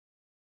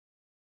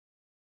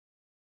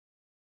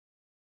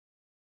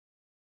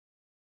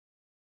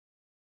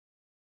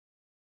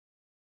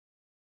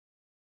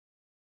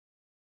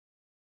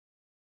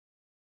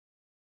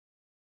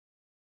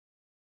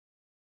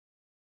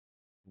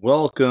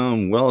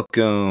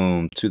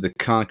Welcome to the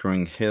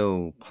Conquering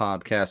Hill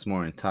Podcast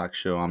Morning Talk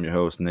Show. I'm your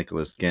host,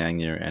 Nicholas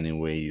Gagnier. Any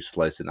way you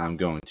slice it, I'm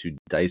going to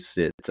dice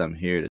it. I'm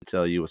here to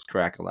tell you what's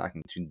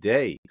crack-a-lacking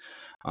today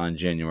on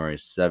January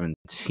 17th,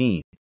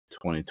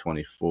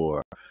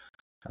 2024.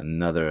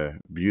 Another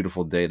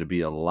beautiful day to be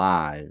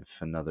alive.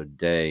 Another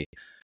day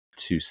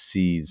to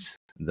seize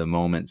the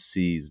moment,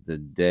 seize the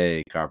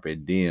day,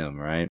 carpe diem,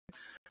 right?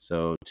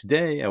 So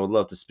today I would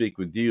love to speak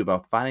with you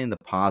about finding the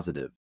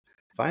positive.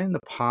 Finding the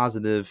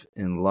positive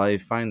in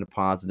life, finding the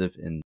positive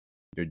in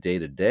your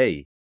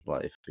day-to-day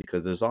life,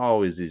 because there's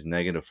always these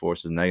negative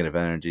forces, negative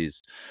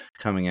energies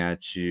coming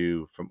at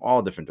you from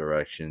all different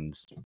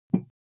directions.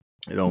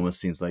 It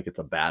almost seems like it's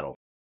a battle,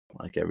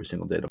 like every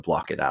single day to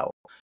block it out,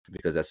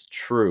 because that's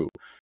true,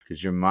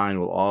 because your mind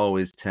will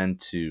always tend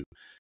to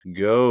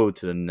go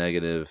to the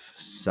negative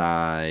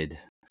side.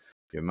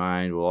 Your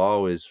mind will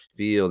always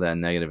feel that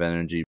negative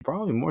energy,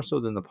 probably more so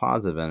than the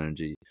positive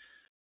energy,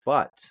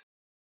 but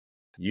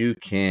you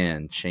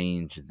can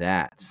change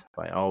that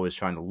by always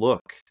trying to look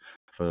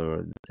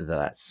for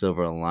that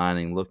silver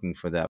lining, looking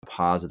for that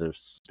positive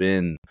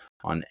spin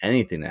on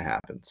anything that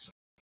happens.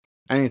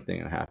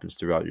 Anything that happens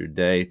throughout your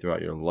day,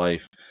 throughout your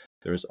life,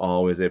 there's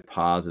always a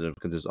positive,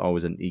 because there's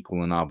always an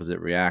equal and opposite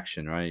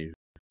reaction, right? You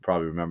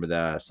probably remember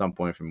that at some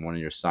point from one of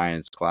your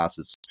science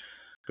classes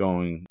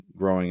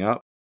growing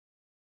up.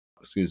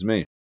 Excuse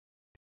me.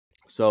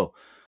 So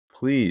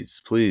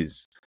please,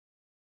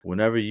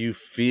 whenever you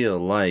feel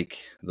like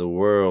the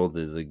world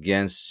is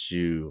against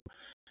you,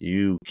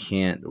 you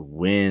can't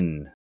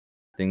win,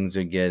 things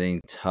are getting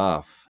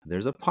tough,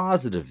 there's a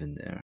positive in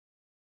there.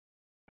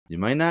 You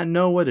might not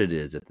know what it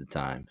is at the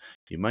time.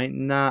 You might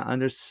not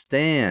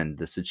understand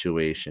the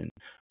situation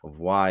of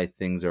why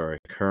things are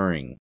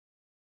occurring.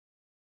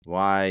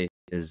 Why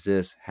is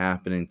this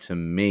happening to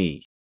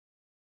me?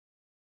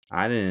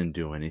 I didn't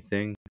do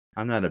anything.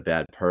 I'm not a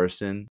bad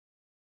person.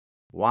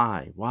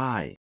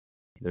 Why?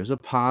 There's a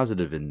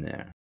positive in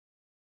there.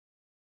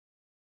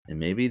 And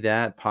maybe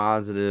that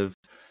positive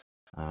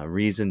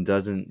reason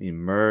doesn't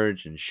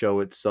emerge and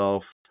show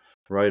itself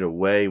right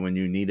away when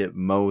you need it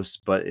most,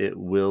 but it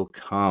will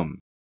come.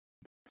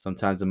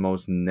 Sometimes the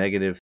most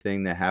negative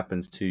thing that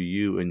happens to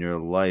you in your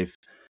life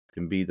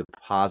can be the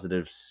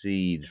positive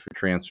seed for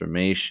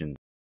transformation,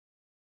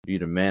 for you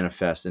to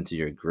manifest into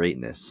your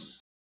greatness.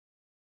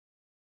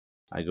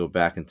 I go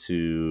back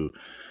into,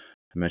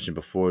 I mentioned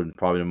before,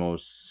 probably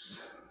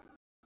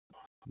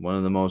one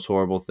of the most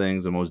horrible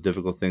things, the most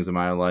difficult things in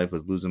my life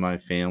was losing my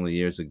family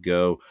years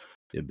ago,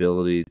 the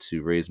ability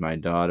to raise my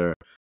daughter,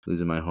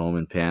 losing my home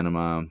in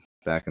Panama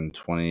back in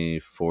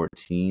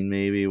 2014,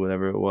 maybe,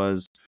 whatever it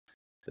was.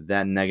 But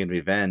that negative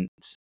event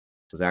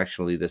was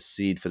actually the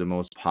seed for the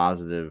most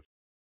positive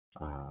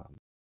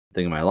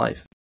thing in my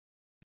life.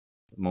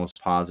 The most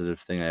positive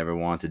thing I ever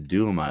wanted to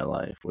do in my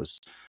life was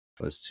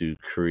to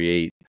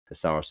create the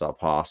Soursop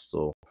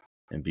Hostel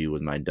and be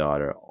with my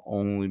daughter,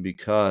 only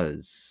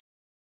because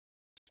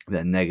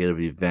that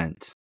negative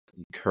event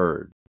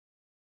occurred.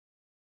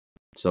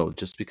 So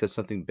just because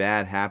something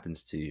bad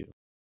happens to you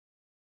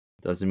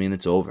doesn't mean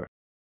it's over.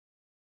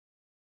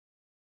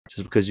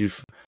 Just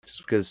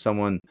because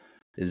someone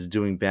is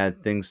doing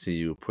bad things to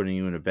you, putting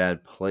you in a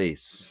bad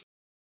place,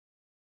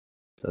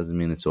 doesn't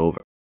mean it's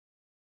over.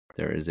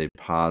 There is a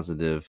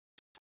positive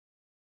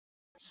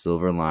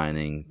silver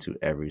lining to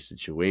every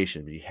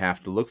situation, but you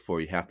have to look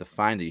for it, you have to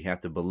find it, you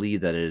have to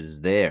believe that it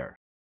is there.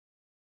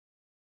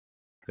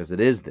 Because it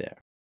is there.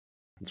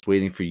 It's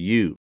waiting for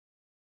you.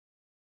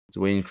 It's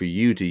waiting for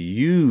you to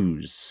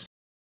use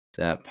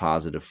that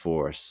positive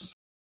force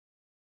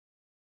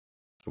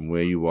from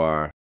where you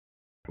are,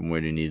 from where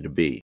you need to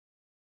be.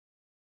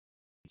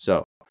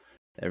 So,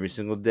 every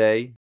single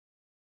day,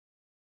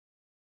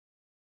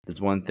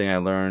 there's one thing I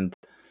learned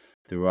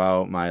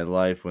throughout my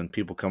life. When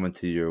people come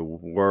into your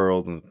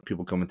world and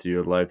people come into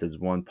your life, there's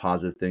one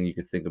positive thing you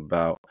can think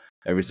about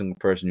every single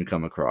person you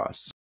come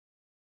across.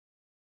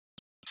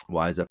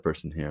 Why is that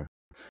person here?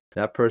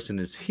 That person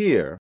is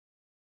here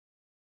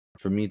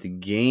for me to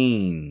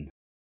gain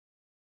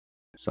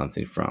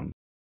something from.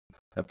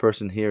 That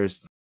person here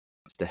is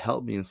to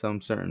help me in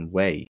some certain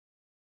way.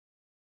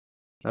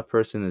 That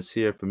person is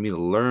here for me to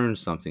learn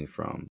something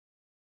from.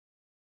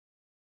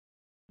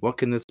 What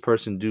can this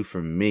person do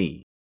for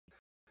me?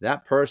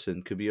 That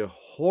person could be a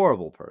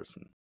horrible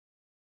person.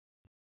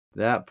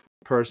 That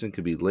person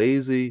could be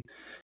lazy,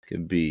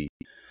 could be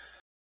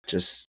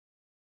just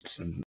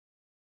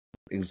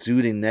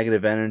exuding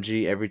negative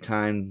energy every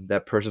time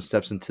that person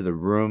steps into the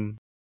room.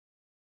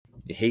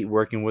 You hate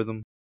working with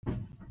them.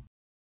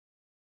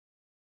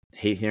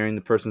 Hate hearing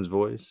the person's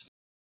voice.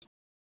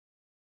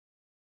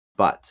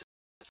 But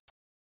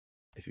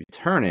if you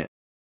turn it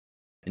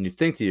and you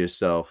think to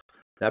yourself,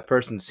 that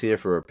person's here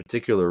for a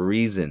particular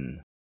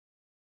reason.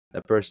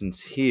 That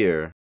person's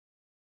here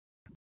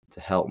to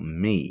help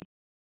me.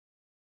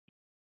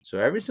 So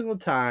every single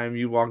time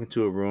you walk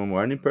into a room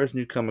or any person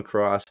you come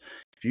across,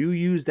 if you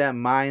use that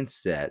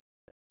mindset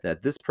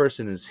that this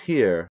person is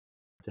here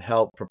to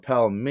help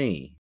propel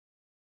me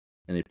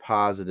in a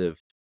positive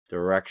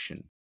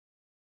direction,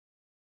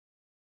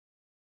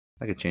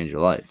 that could change your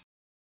life.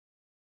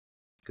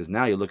 Because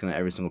now you're looking at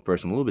every single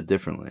person a little bit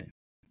differently.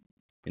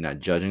 You're not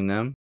judging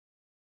them.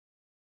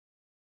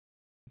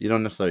 You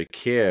don't necessarily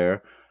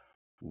care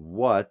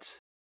what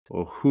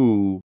or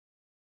who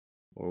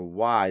or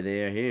why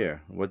they are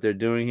here, what they're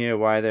doing here,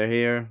 why they're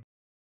here,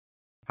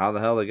 how the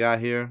hell they got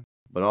here,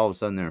 but all of a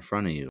sudden they're in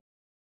front of you.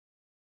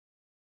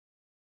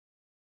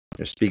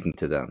 They're speaking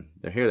to them.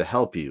 They're here to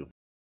help you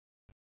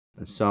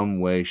in some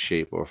way,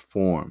 shape, or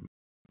form.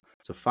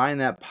 So find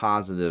that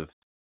positive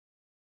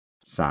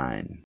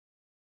sign.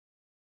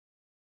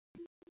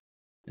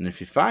 And if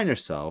you find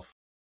yourself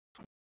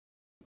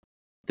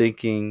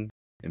thinking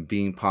and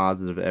being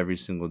positive every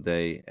single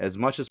day as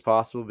much as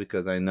possible,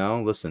 because I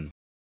know, listen,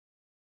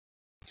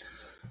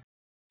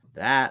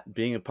 that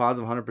being a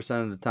positive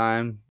 100% of the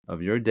time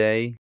of your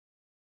day,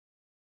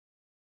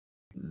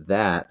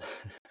 that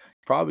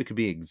probably could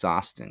be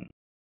exhausting.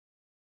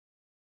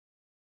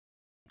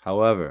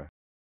 However,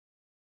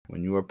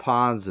 when you are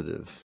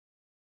positive,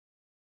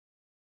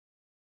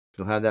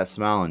 you'll have that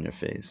smile on your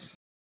face.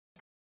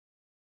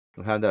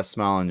 You'll have that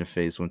smile on your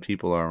face when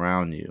people are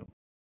around you.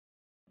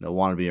 They'll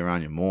want to be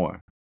around you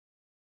more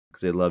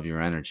because they love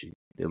your energy.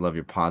 They love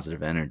your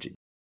positive energy.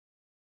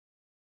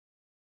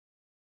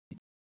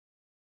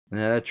 And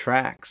that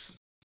attracts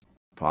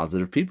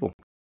positive people.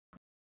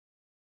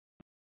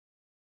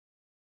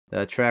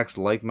 That attracts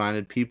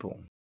like-minded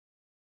people.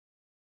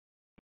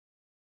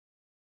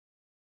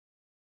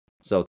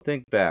 So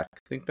think back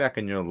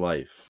in your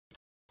life.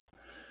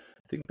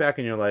 Think back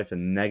in your life a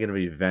negative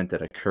event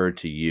that occurred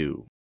to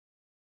you.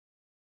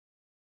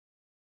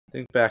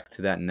 Think back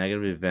to that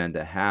negative event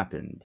that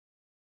happened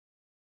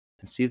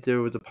and see if there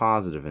was a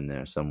positive in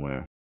there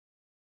somewhere.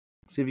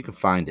 See if you can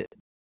find it.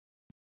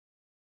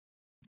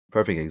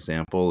 Perfect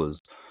example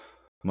is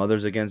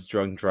Mothers Against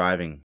Drunk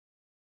Driving.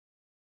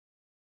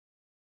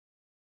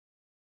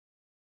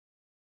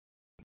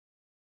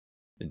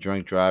 The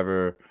drunk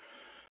driver,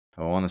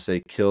 I want to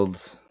say,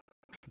 killed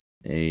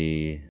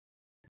a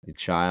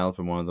child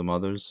from one of the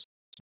mothers.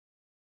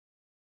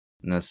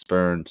 And that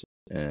spurred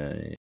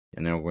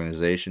an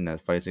organization that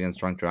fights against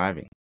drunk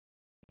driving,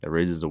 that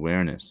raises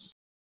awareness.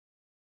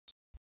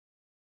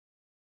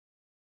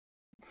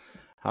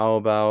 How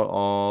about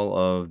all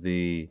of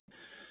the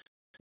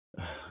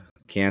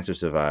cancer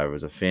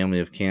survivors, a family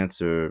of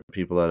cancer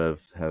people that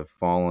have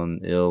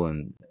fallen ill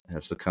and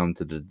have succumbed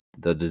to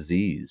the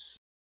disease?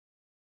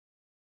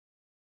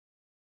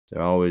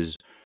 They're always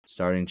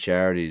starting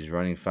charities,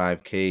 running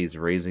 5Ks,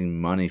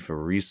 raising money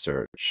for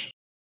research.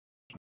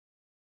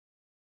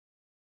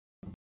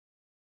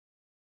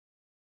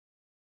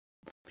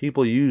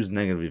 People use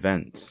negative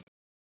events.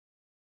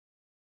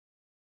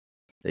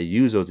 They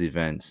use those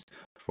events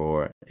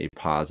for a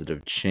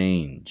positive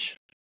change.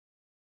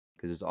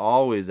 Because there's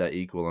always that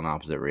equal and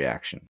opposite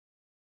reaction.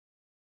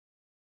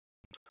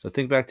 So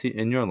think back to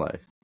in your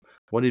life.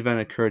 What event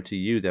occurred to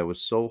you that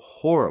was so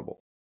horrible,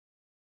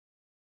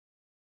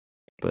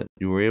 but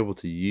you were able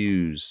to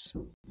use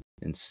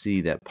and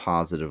see that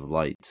positive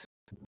light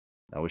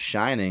that was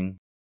shining?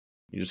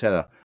 You just had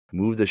to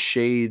move the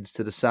shades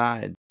to the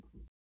side.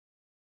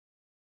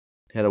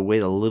 You had to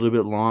wait a little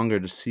bit longer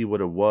to see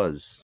what it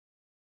was.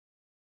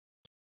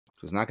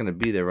 It's not going to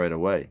be there right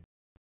away.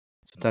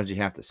 Sometimes you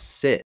have to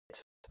sit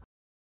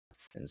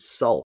and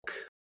sulk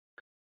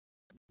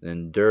and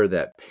endure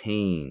that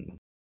pain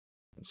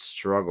and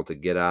struggle to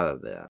get out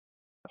of that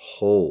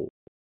hole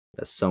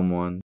that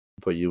someone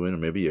put you in, or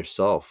maybe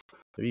yourself.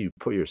 Maybe you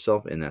put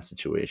yourself in that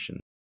situation.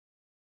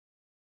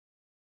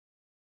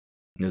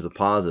 There's a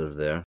positive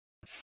there.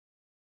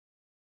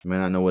 You may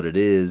not know what it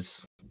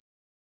is.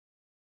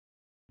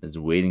 It's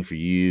waiting for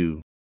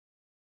you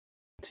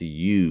to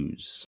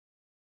use.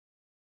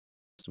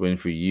 It's waiting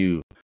for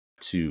you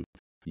to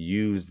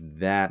use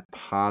that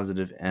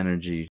positive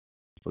energy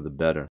for the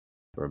better,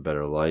 for a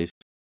better life,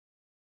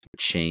 for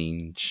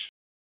change.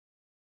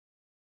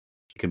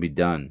 It can be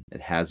done.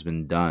 It has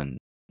been done.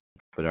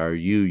 But are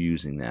you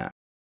using that?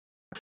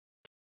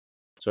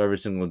 So every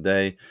single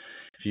day,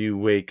 if you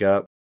wake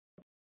up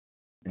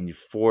and you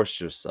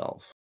force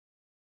yourself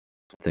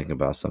to think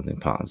about something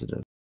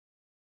positive,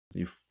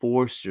 you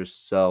force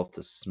yourself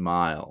to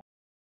smile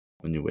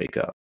when you wake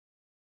up.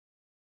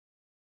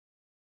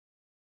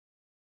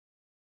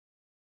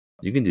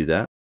 You can do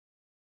that.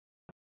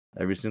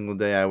 Every single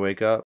day I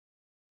wake up,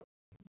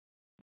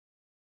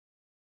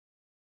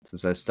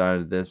 since I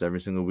started this,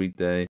 every single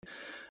weekday,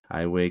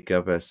 I wake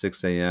up at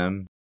 6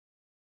 a.m.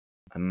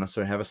 I don't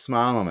necessarily have a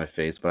smile on my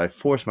face, but I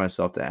force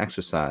myself to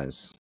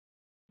exercise.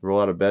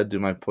 Roll out of bed, do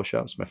my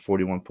push-ups, my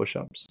 41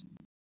 push-ups.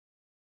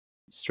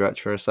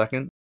 Stretch for a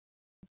second.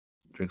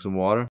 Drink some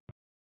water.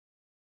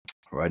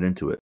 Right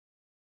into it.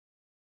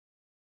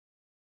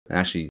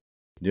 Actually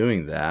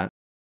doing that,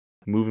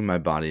 moving my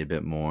body a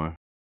bit more,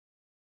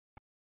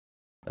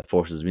 that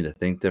forces me to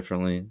think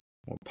differently,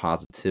 more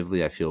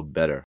positively. I feel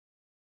better.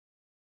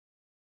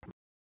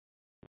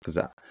 Because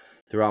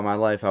throughout my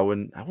life, I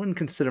wouldn't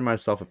consider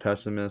myself a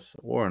pessimist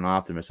or an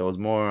optimist.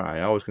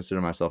 I always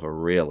consider myself a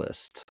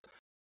realist.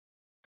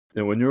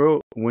 And when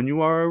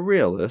you are a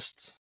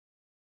realist,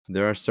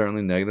 there are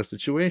certainly negative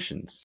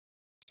situations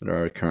that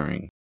are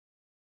occurring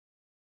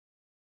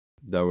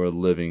that we're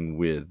living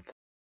with,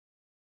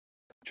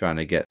 trying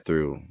to get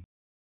through.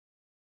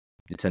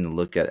 You tend to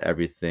look at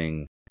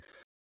everything,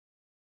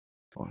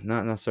 well,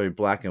 not necessarily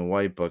black and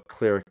white, but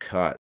clear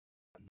cut,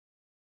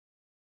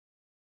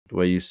 the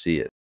way you see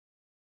it,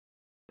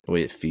 the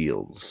way it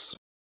feels.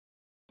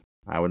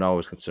 I would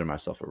always consider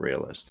myself a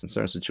realist. In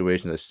certain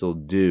situations, I still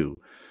do,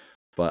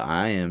 but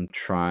I am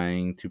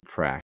trying to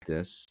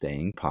practice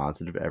staying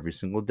positive every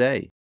single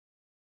day.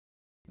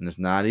 And it's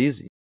not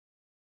easy.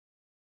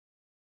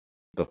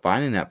 But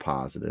finding that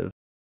positive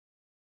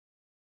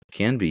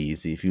can be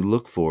easy if you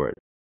look for it,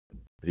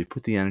 if you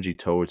put the energy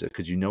towards it,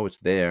 because you know it's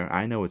there.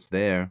 I know it's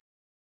there.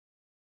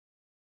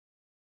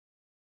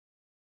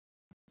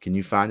 Can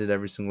you find it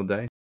every single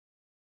day?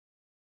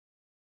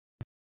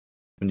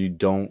 When you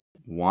don't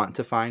want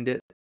to find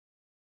it,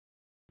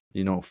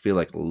 you don't feel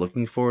like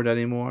looking for it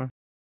anymore,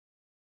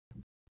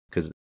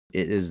 because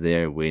it is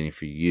there waiting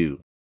for you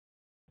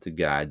to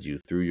guide you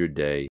through your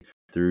day,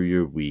 through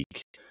your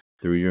week,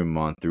 through your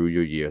month, through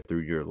your year,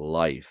 through your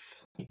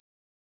life.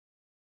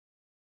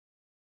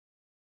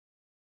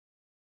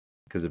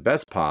 Because the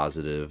best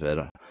positive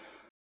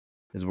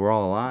is we're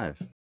all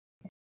alive.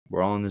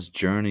 We're all on this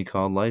journey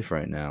called life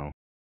right now.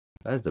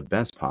 That is the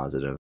best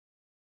positive.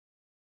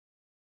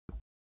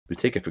 We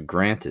take it for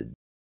granted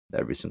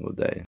every single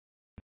day.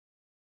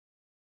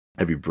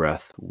 Every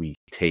breath we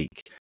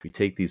take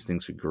these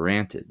things for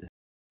granted.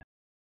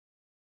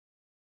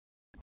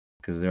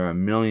 Because there are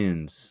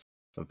millions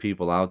of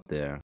people out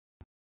there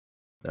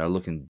that are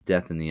looking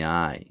death in the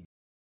eye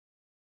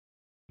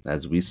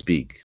as we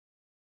speak.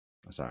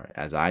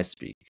 As I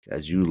speak,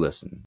 as you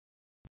listen.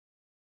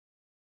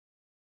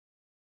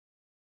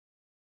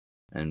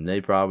 And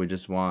they probably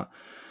just want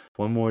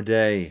one more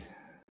day,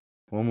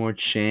 one more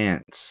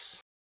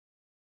chance,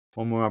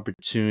 one more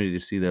opportunity to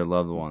see their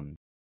loved one,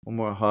 one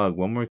more hug,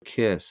 one more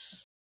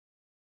kiss.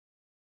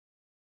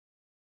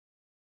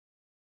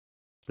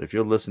 So if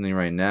you're listening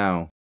right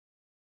now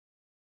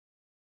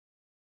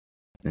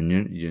and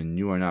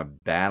you are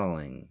not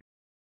battling,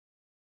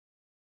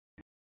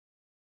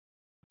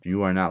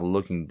 you are not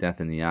looking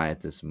death in the eye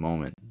at this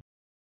moment,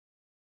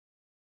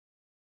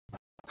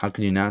 how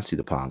can you not see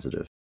the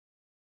positive?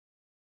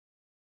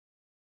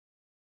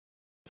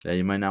 Yeah,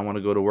 you might not want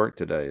to go to work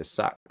today. It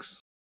sucks.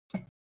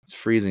 It's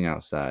freezing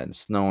outside and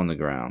snow on the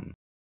ground.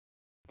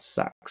 It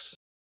sucks.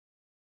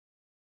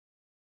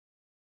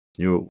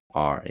 You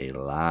are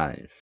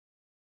alive.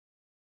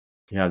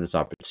 You have this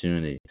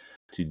opportunity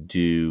to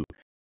do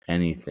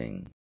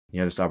anything.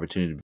 You have this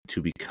opportunity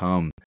to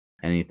become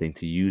anything,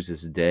 to use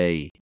this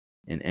day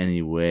in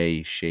any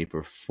way, shape,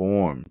 or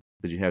form,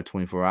 because you have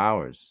 24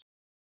 hours.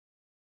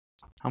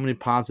 How many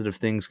positive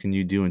things can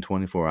you do in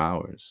 24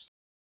 hours?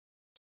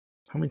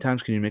 How many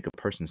times can you make a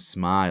person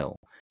smile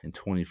in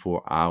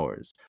 24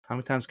 hours? How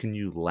many times can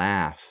you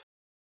laugh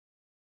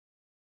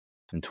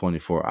in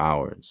 24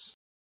 hours?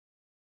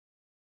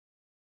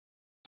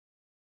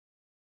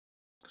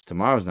 Because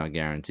tomorrow's not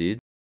guaranteed.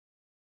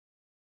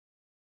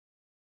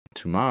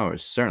 Tomorrow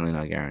is certainly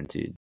not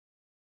guaranteed.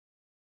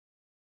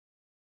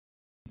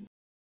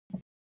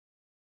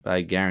 But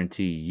I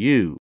guarantee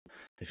you,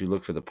 if you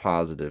look for the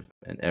positive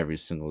in every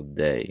single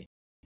day,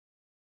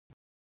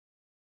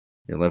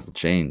 your life will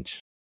change.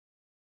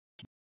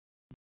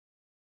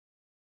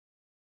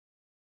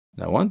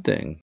 Now, one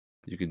thing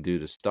you can do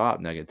to stop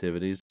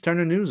negativity is turn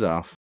the news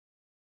off.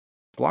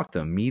 Block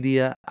the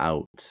media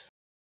out.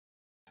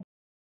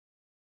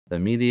 The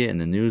media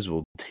and the news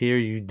will tear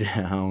you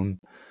down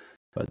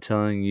by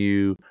telling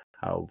you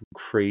how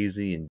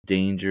crazy and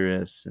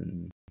dangerous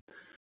and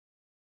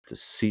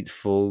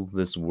deceitful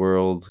this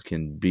world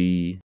can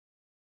be.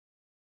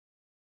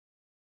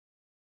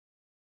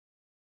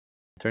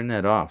 Turn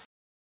that off.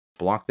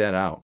 Block that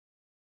out.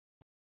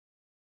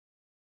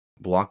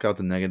 Block out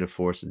the negative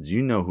forces.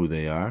 You know who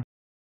they are.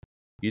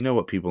 You know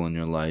what people in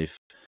your life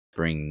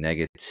bring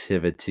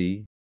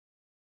negativity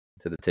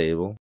to the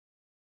table,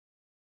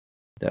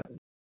 that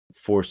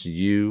force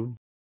you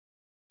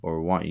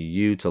or want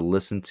you to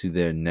listen to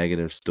their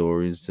negative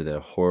stories, to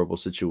their horrible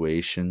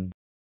situation.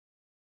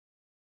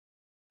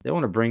 They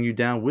want to bring you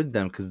down with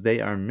them because they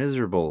are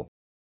miserable.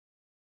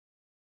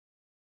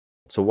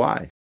 So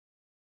why?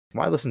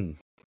 Why listen?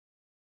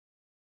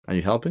 Are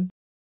you helping?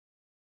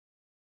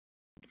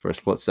 For a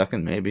split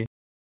second, maybe.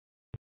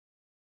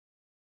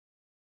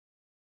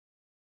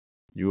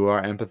 You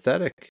are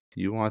empathetic.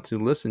 You want to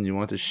listen. You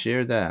want to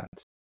share that.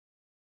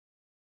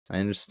 I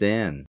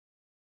understand.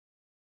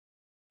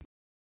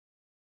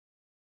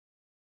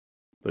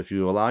 But if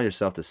you allow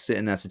yourself to sit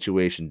in that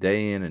situation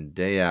day in and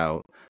day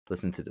out,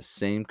 listen to the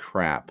same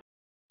crap,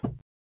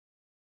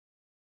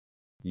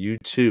 you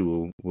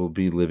too will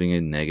be living a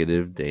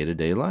negative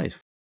day-to-day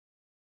life.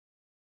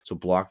 So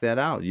block that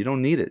out. You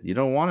don't need it. You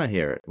don't want to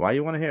hear it. Why do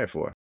you want to hear it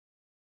for?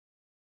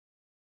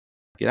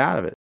 Get out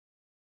of it.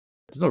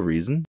 There's no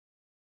reason.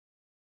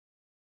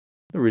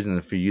 No reason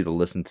for you to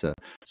listen to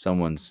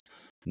someone's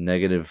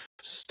negative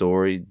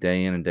story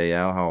day in and day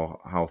out,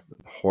 how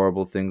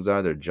horrible things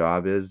are, their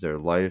job is, their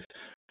life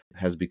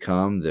has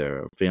become,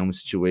 their family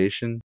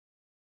situation?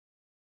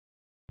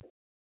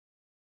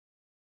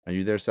 Are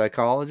you their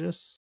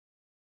psychologist?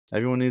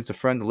 Everyone needs a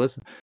friend to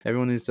listen.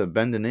 Everyone needs to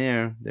bend an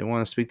ear. They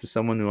want to speak to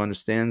someone who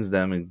understands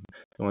them and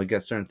they want to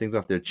get certain things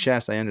off their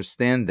chest. I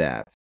understand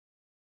that.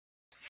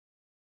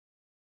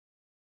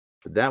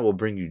 But that will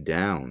bring you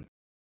down.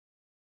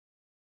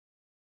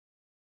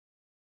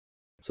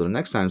 So the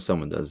next time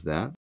someone does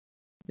that,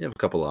 you have a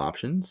couple of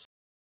options.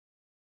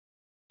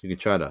 You can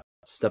try to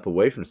step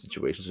away from the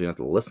situation so you don't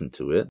have to listen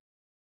to it.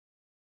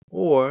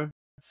 Or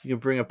you can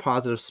bring a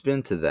positive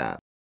spin to that.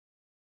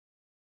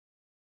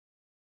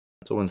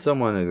 So when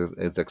someone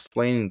is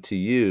explaining to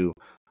you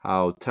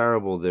how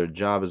terrible their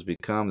job has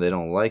become, they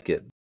don't like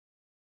it,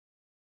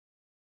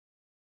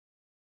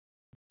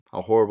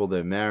 how horrible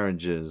their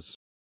marriage is,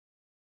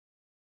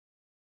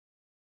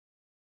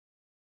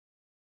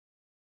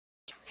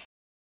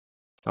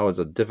 how it's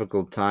a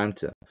difficult time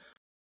to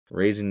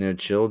raising their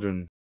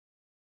children,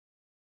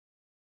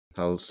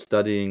 how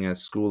studying at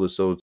school is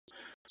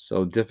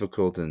so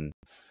difficult and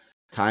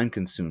time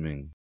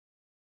consuming.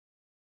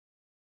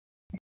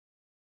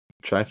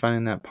 Try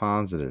finding that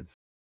positive.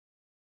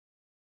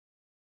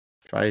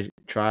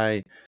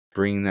 Try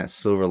bringing that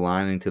silver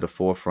lining to the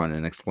forefront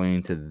and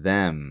explaining to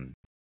them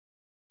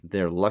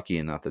they're lucky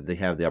enough that they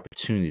have the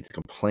opportunity to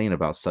complain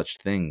about such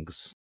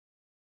things.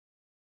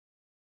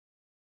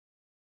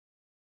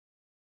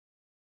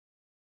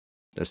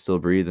 They're still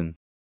breathing.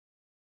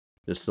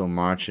 They're still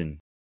marching.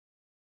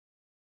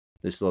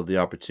 They still have the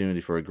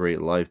opportunity for a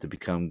great life, to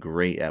become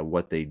great at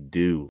what they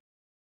do,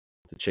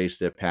 to chase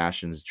their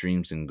passions,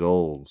 dreams, and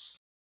goals.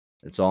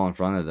 It's all in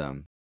front of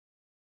them.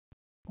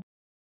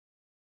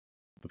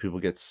 But people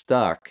get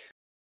stuck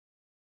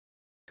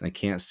and they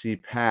can't see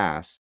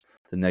past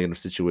the negative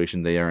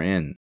situation they are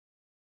in.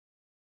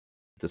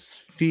 The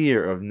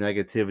sphere of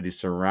negativity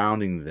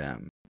surrounding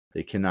them,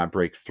 they cannot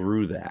break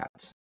through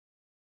that.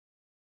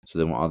 So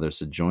they want others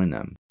to join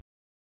them,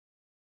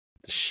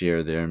 to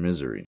share their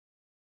misery.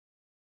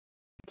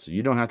 So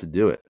you don't have to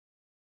do it.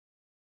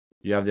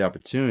 You have the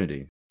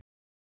opportunity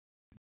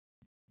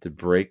to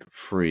break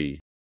free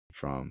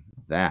from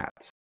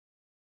that.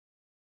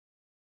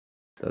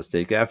 It does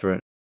take effort.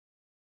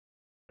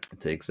 It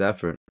takes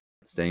effort.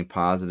 Staying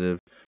positive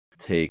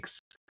takes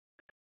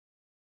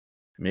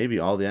maybe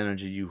all the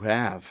energy you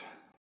have.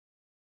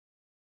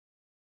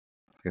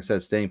 Like I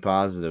said, staying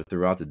positive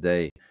throughout the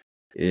day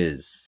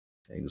is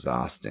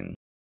exhausting.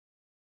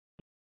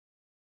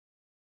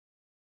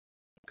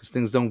 Because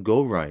things don't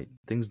go right.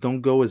 Things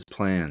don't go as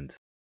planned.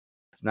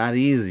 It's not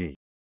easy.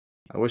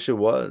 I wish it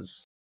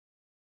was.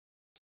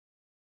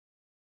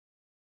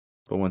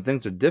 But when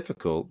things are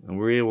difficult and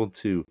we're able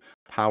to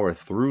power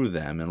through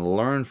them and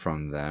learn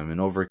from them and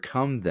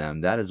overcome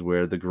them, that is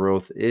where the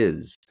growth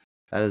is.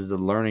 That is the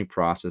learning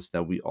process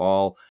that we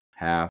all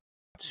have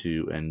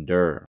to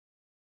endure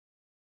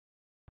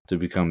to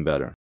become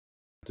better,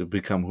 to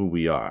become who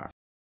we are.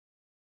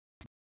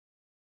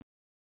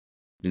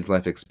 These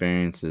life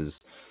experiences,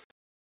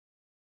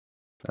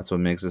 that's what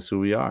makes us who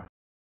we are.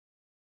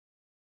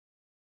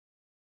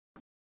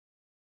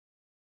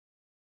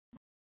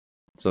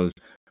 So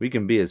we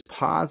can be as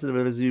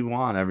positive as you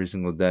want every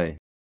single day.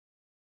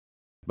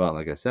 But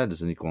like I said,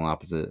 there's an equal and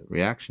opposite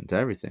reaction to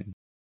everything.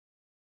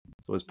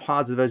 So as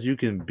positive as you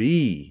can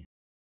be,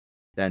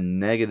 that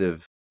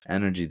negative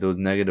energy, those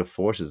negative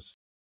forces,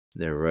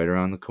 they're right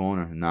around the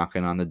corner,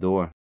 knocking on the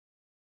door.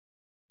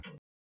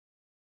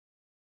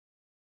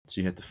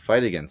 So you have to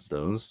fight against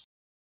those.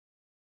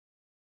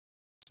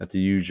 You have to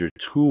use your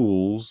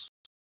tools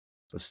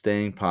of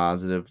staying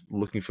positive,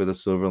 looking for the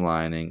silver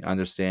lining,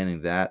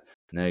 understanding that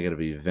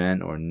negative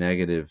event or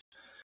negative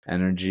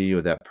energy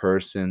or that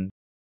person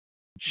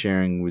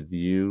sharing with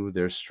you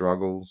their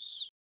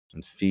struggles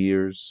and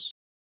fears,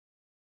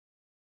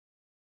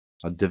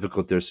 how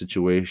difficult their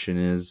situation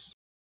is.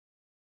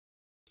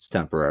 It's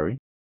temporary.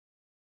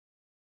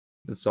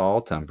 It's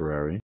all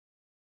temporary.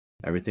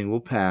 Everything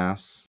will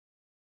pass.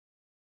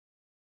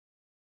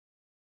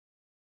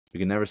 We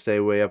can never stay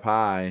way up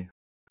high,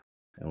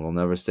 and we'll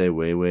never stay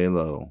way, way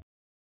low.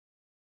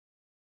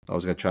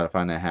 Always got to try to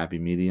find that happy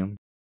medium.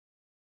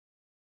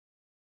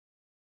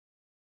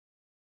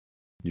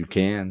 You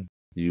can,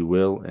 you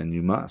will, and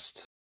you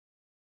must.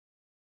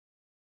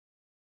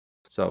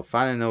 So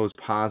finding those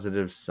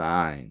positive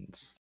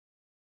signs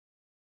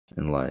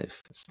in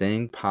life,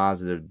 staying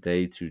positive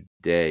day to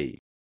day,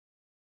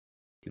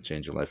 can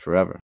change your life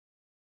forever.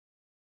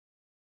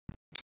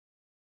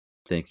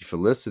 Thank you for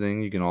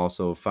listening. You can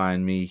also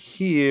find me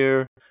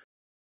here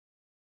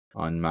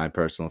on my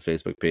personal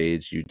Facebook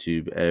page,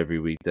 YouTube, every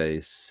weekday,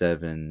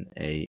 7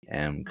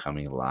 a.m.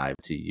 coming live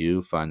to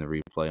you. Find the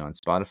replay on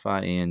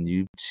Spotify and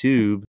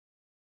YouTube.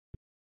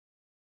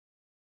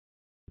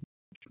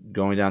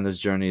 Going down this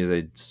journey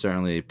is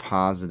certainly a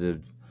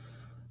positive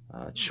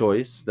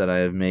choice that I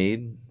have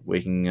made,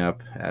 waking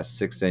up at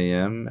 6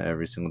 a.m.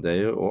 every single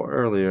day or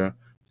earlier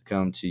to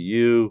come to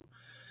you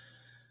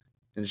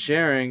and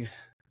sharing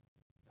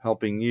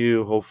helping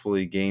you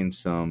hopefully gain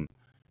some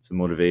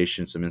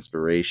motivation, some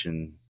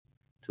inspiration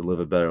to live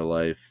a better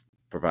life,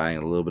 providing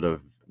a little bit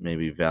of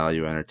maybe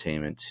value,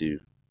 entertainment to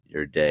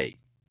your day.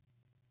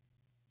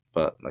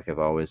 But like I've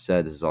always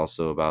said, this is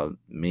also about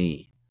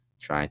me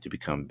trying to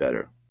become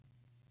better.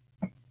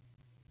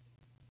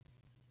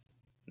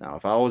 Now,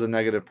 if I was a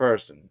negative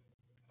person,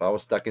 if I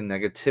was stuck in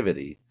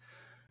negativity,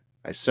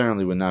 I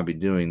certainly would not be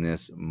doing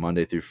this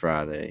Monday through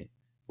Friday,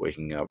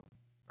 waking up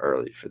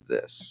early for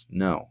this.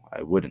 No,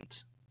 I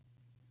wouldn't.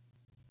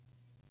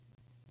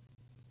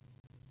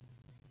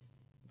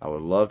 I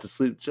would love to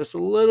sleep just a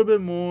little bit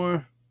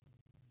more,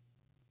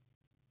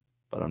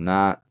 but I'm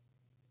not.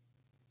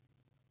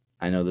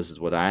 I know this is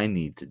what I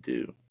need to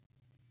do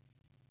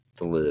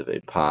to live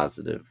a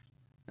positive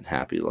and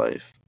happy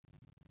life.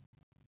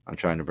 I'm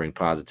trying to bring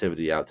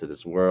positivity out to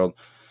this world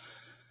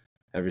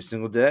every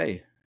single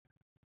day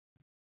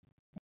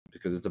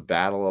because it's a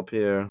battle up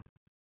here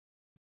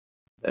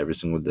every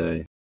single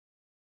day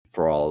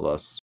for all of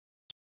us.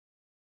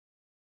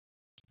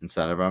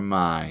 Inside of our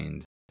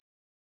mind,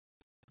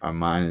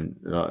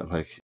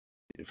 like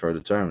you've heard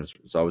the term,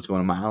 it's always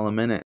going a mile a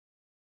minute.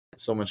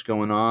 So much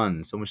going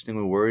on, so much thing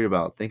we're worried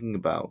about, thinking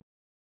about.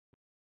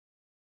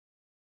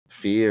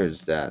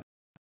 Fears that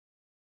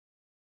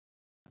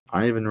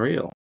aren't even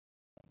real.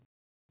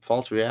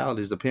 False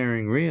realities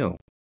appearing real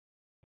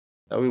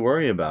that we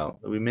worry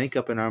about, that we make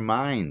up in our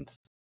mind.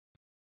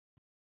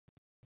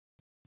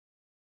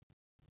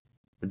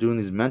 We're doing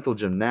these mental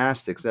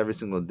gymnastics every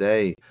single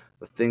day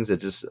of things that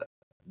just,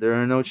 there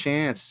are no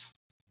chance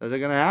that they're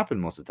going to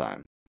happen most of the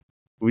time.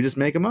 We just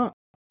make them up.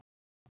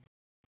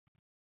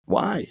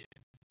 Why?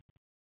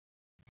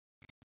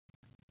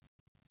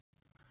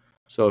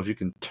 So if you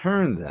can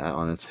turn that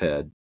on its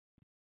head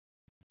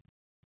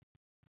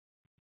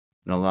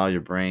and allow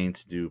your brain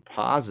to do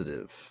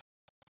positive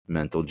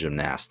mental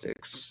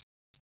gymnastics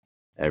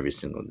every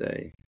single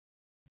day,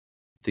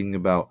 thinking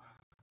about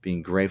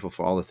being grateful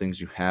for all the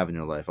things you have in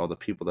your life, all the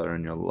people that are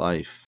in your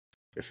life,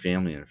 your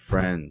family and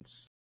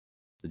friends,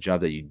 the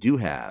job that you do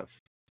have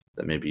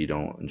that maybe you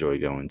don't enjoy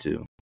going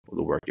to, or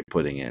the work you're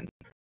putting in,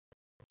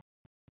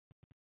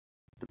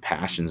 the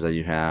passions that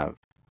you have,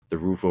 the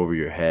roof over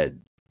your head,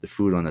 the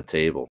food on the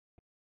table.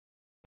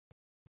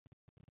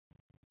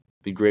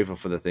 Be grateful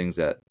for the things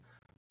that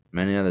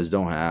many others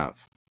don't have.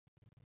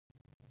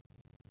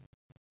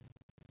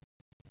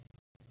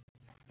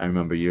 I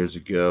remember years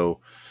ago,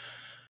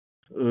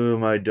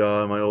 my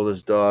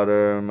oldest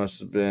daughter must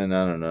have been,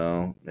 I don't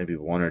know, maybe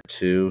 1 or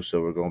 2.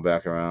 So we're going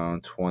back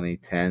around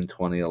 2010,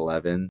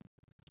 2011.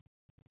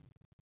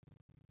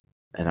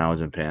 And I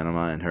was in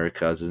Panama, and her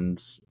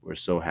cousins were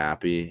so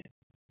happy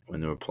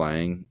when they were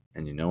playing.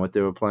 And you know what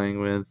they were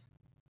playing with?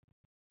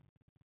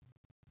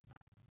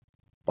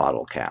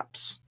 Bottle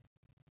caps.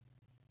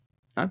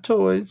 Not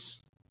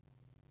toys.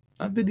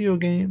 Not video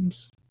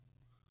games.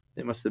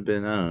 They must have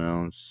been, I don't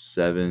know,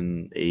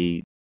 7,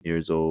 8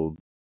 years old.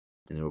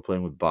 And they were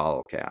playing with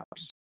bottle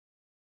caps.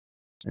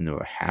 And they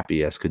were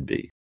happy as could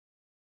be.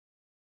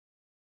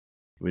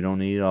 We don't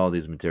need all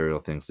these material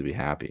things to be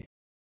happy.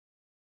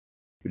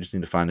 We just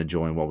need to find the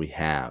joy in what we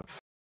have.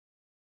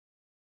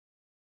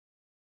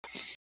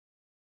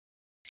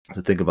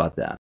 So think about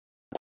that.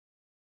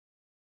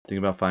 Think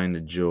about finding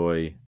the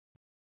joy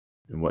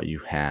in what you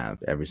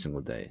have every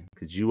single day.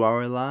 Because you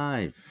are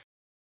alive.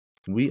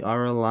 We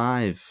are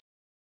alive.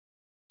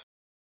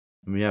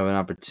 And we have an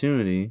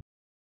opportunity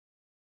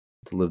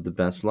to live the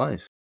best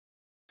life.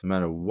 No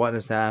matter what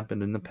has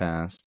happened in the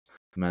past,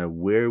 no matter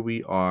where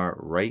we are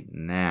right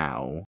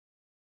now,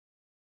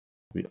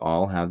 we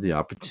all have the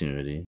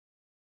opportunity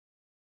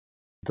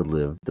to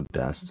live the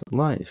best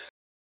life.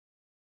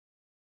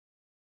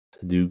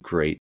 To do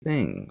great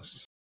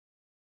things.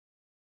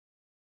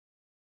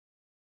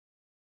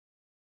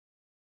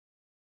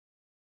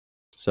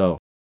 So,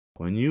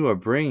 when you are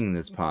bringing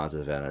this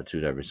positive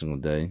attitude every single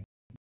day,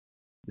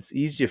 it's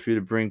easier for you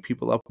to bring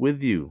people up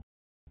with you,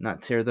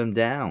 not tear them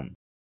down.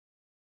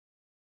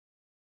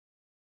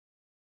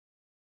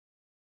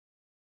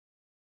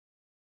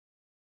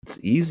 It's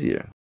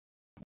easier.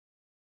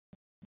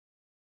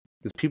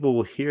 Because people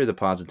will hear the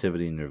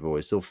positivity in your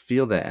voice. They'll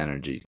feel that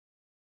energy.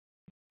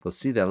 They'll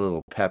see that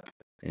little pep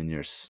in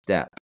your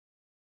step.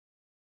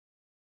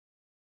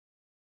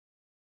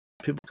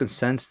 People can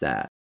sense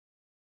that.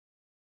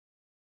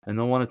 And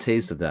they'll want a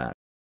taste of that.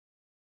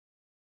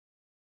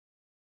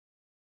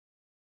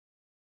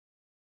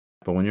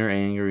 But when you're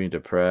angry,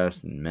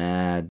 depressed, and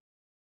mad,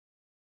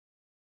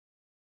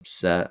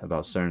 upset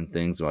about certain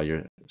things, about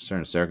your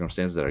certain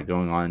circumstances that are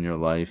going on in your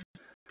life,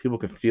 people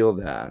can feel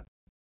that.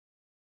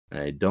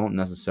 And they don't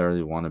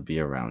necessarily want to be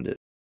around it.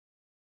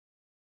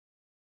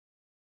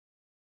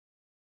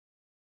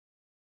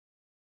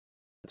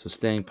 So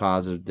staying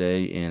positive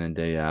day in and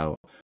day out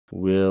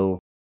will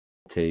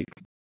take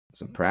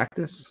some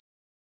practice.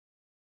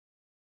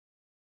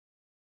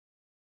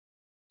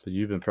 So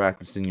you've been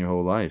practicing your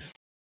whole life.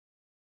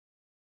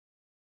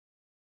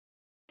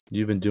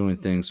 You've been doing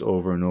things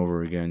over and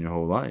over again your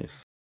whole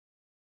life.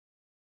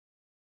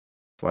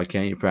 Why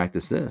can't you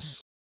practice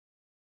this?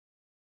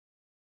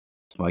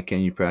 Why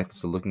can't you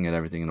practice looking at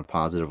everything in a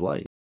positive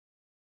light?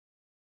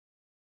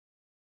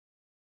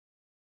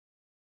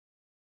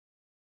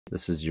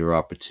 This is your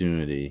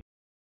opportunity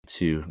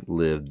to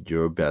live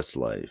your best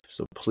life.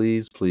 So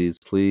please, please,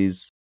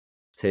 please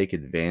take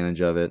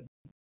advantage of it.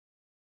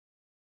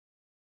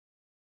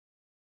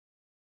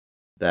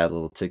 That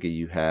little ticket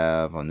you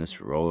have on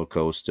this roller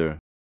coaster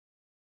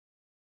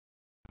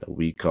that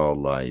we call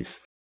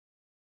life.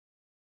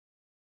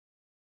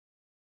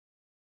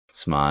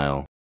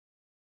 Smile.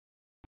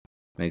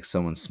 Make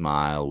someone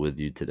smile with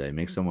you today.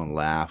 Make someone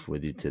laugh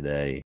with you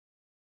today.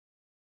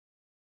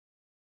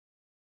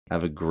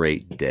 Have a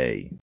great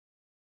day.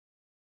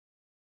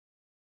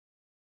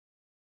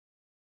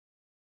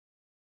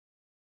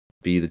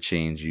 Be the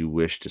change you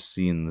wish to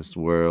see in this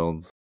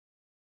world.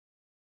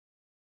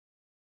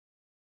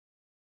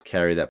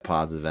 Carry that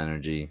positive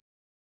energy.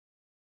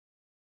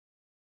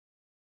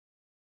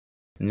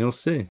 And you'll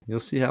see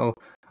how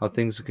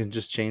things can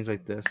just change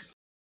like this.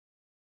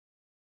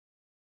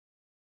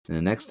 And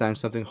the next time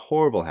something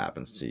horrible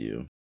happens to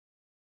you,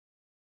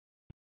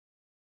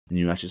 and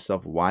you ask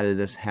yourself, why did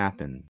this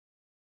happen?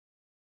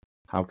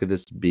 How could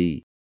this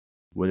be?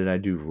 What did I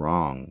do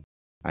wrong?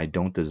 I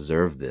don't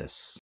deserve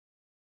this.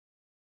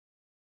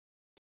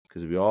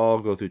 Because we all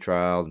go through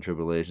trials and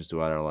tribulations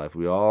throughout our life.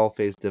 We all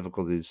face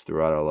difficulties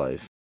throughout our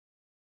life.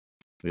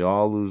 We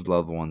all lose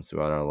loved ones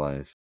throughout our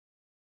life.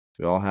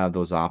 We all have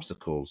those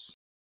obstacles,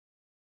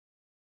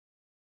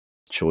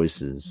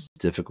 choices,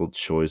 difficult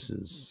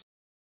choices.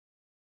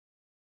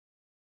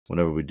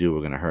 Whatever we do,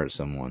 we're going to hurt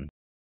someone.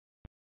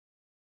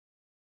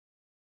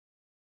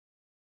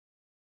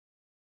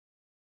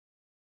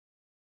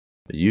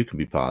 But you can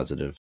be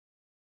positive.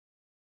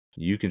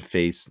 You can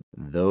face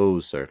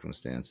those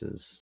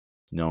circumstances,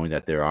 knowing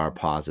that there are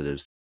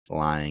positives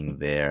lying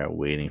there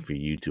waiting for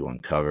you to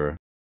uncover,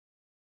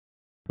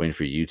 waiting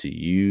for you to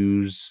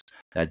use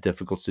that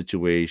difficult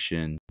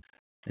situation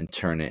and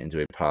turn it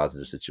into a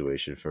positive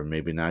situation for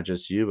maybe not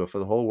just you, but for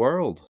the whole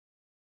world.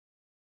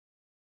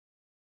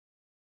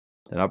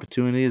 That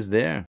opportunity is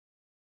there.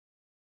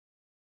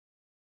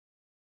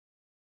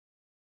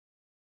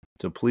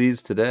 So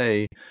please,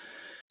 today,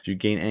 if you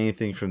gain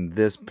anything from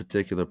this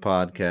particular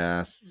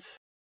podcast,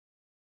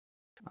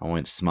 I want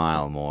you to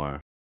smile more.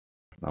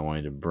 I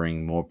want you to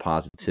bring more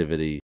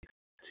positivity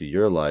to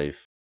your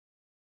life,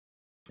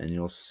 and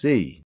you'll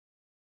see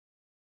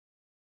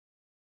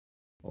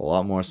a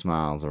lot more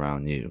smiles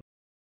around you.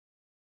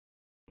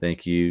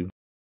 Thank you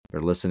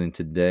for listening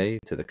today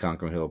to the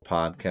Conquering Hill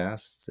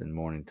Podcasts and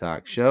Morning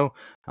Talk Show.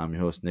 I'm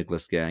your host,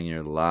 Nicholas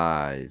Gagnier,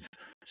 live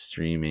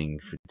streaming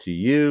to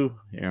you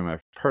here on my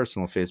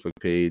personal Facebook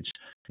page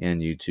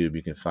and YouTube.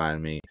 You can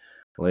find me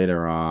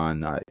later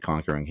on at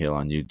Conquering Hill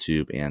on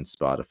YouTube and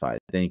Spotify.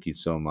 Thank you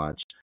so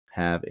much.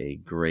 Have a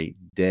great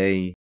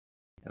day,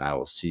 and I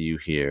will see you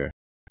here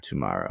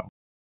tomorrow.